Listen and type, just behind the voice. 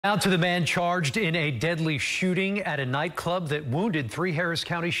Now to the man charged in a deadly shooting at a nightclub that wounded 3 Harris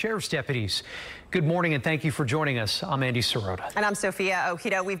County Sheriff's deputies. Good morning and thank you for joining us. I'm Andy Sirota. And I'm Sophia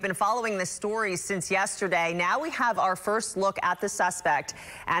Okido. We've been following this story since yesterday. Now we have our first look at the suspect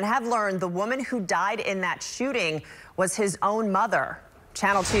and have learned the woman who died in that shooting was his own mother.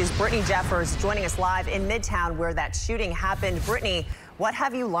 Channel 2's Brittany Jeffers joining us live in Midtown where that shooting happened. Brittany, what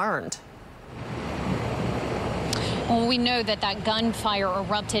have you learned? Well, we know that gunfire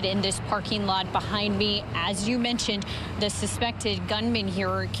erupted in this parking lot behind me. As you mentioned, the suspected gunman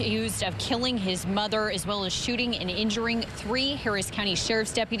here accused of killing his mother as well as shooting and injuring 3 Harris County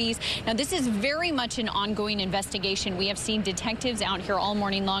Sheriff's deputies. Now, this is very much an ongoing investigation. We have seen detectives out here all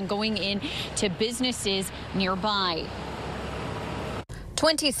morning long going in to businesses nearby.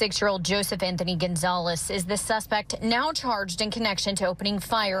 26-year-old Joseph Anthony Gonzalez is the suspect now charged in connection to opening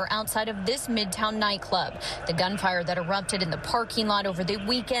fire outside of this Midtown nightclub. The gunfire that erupted in the parking lot over the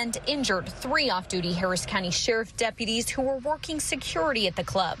weekend injured 3 off-duty Harris County Sheriff deputies who were working security at the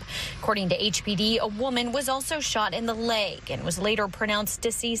club. According to HPD, a woman was also shot in the leg and was later pronounced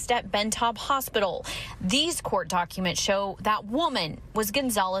deceased at Bentop Hospital. These court documents show that woman was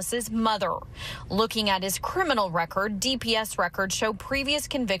Gonzalez's mother. Looking at his criminal record, DPS records show previous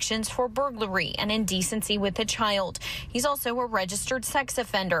convictions for burglary and indecency with a child. He's also a registered sex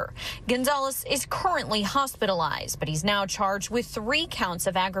offender. Gonzalez is currently hospitalized, but he's now charged with 3 counts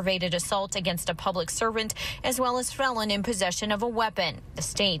of aggravated assault against a public servant, as well as felon in possession of a weapon. The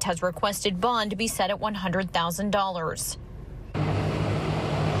state has requested bond to be set at $100,000.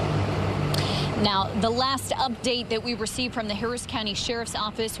 Now, the last update that we received from the Harris County Sheriff's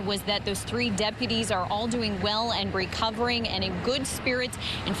Office was that those 3 deputies are all doing well and recovering and in good spirits.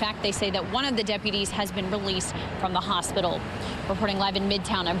 In fact, they say that one of the deputies has been released from the hospital. Reporting live in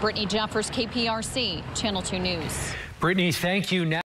Midtown, I'm Brittany Jeffers, KPRC, Channel 2 News. Brittany, thank you. Now